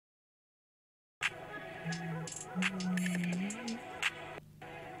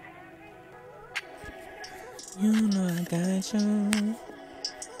You know I got you.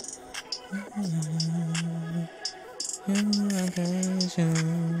 You know I got you.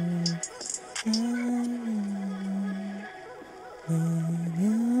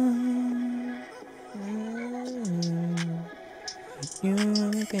 You know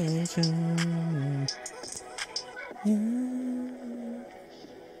I got you.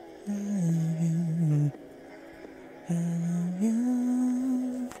 I love you. I love you.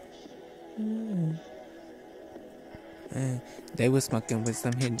 They was smoking with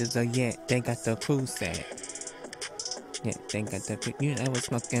some hitters, oh yeah, they got the crew set. Yeah, they got the crew. You know, I was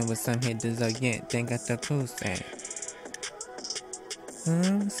smoking with some hitters, oh yeah, they got the crew set.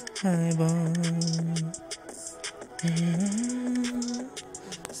 I'm high boy.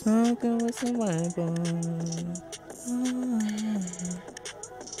 Smoking with some white boy.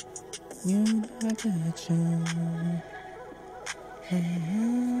 You know I got you.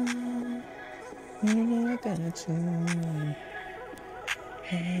 You know I got you.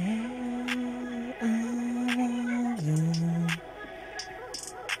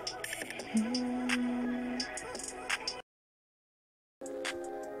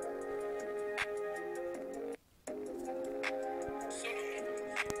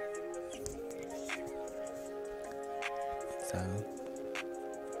 So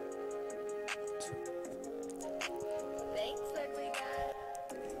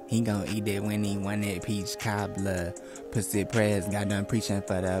he gon' eat it when he want it, peach cobbler. Pussy press, got done preaching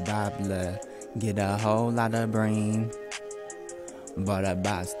for the bobbler. Get a whole lot of brain. Bought a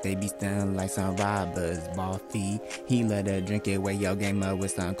box, they be stealing like some robbers. Boffy, he let her drink it, weigh your game up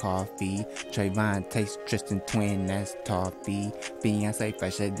with some coffee. Trayvon takes Tristan twin, that's toffee. Beyonce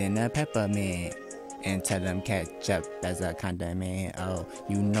fresher than a peppermint. And tell them catch up as a condiment. Oh,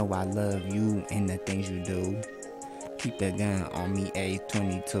 you know I love you and the things you do. Keep the gun on me,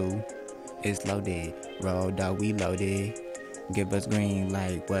 A22. It's loaded, roll dog, we loaded. Give us green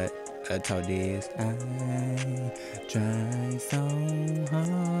like what a toad is. I try so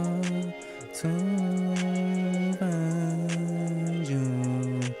hard to find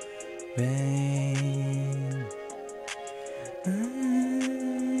you, babe. I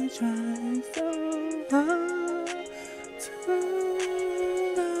try so hard to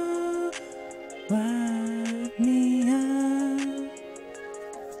wipe me out.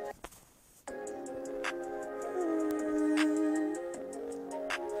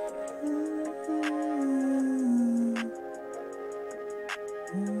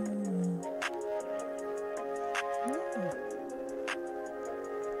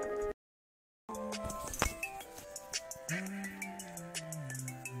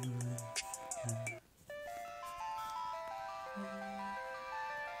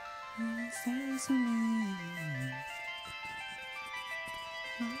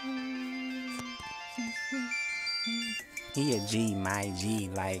 He a G, my G,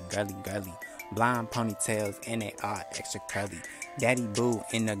 like girly girly. Blonde ponytails and they all extra curly. Daddy Boo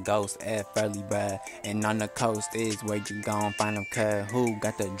in the ghost at Furly, bruh. And on the coast is where you gon' find them, cuz who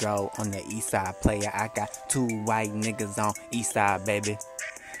got the draw on the east side player? I got two white niggas on east side, baby.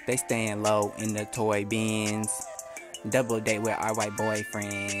 They stayin' low in the toy bins. Double date with our white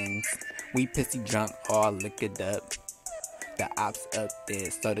boyfriends. We pissy drunk, all liquored up. The ops up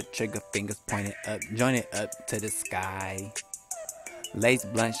there, so the trigger fingers pointed up. Join it up to the sky. Lace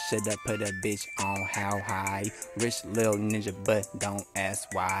blunt shoulda put a bitch on how high. Rich lil ninja, but don't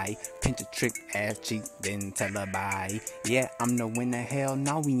ask why. Pinch a trick ass cheek, then tell her bye. Yeah, I'm the winner, hell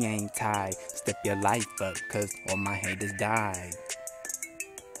no we ain't tied. Step your life up, cause all my haters died.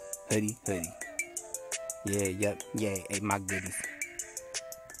 Hoodie, hoodie. Yeah, yup, yeah, ate my goodies.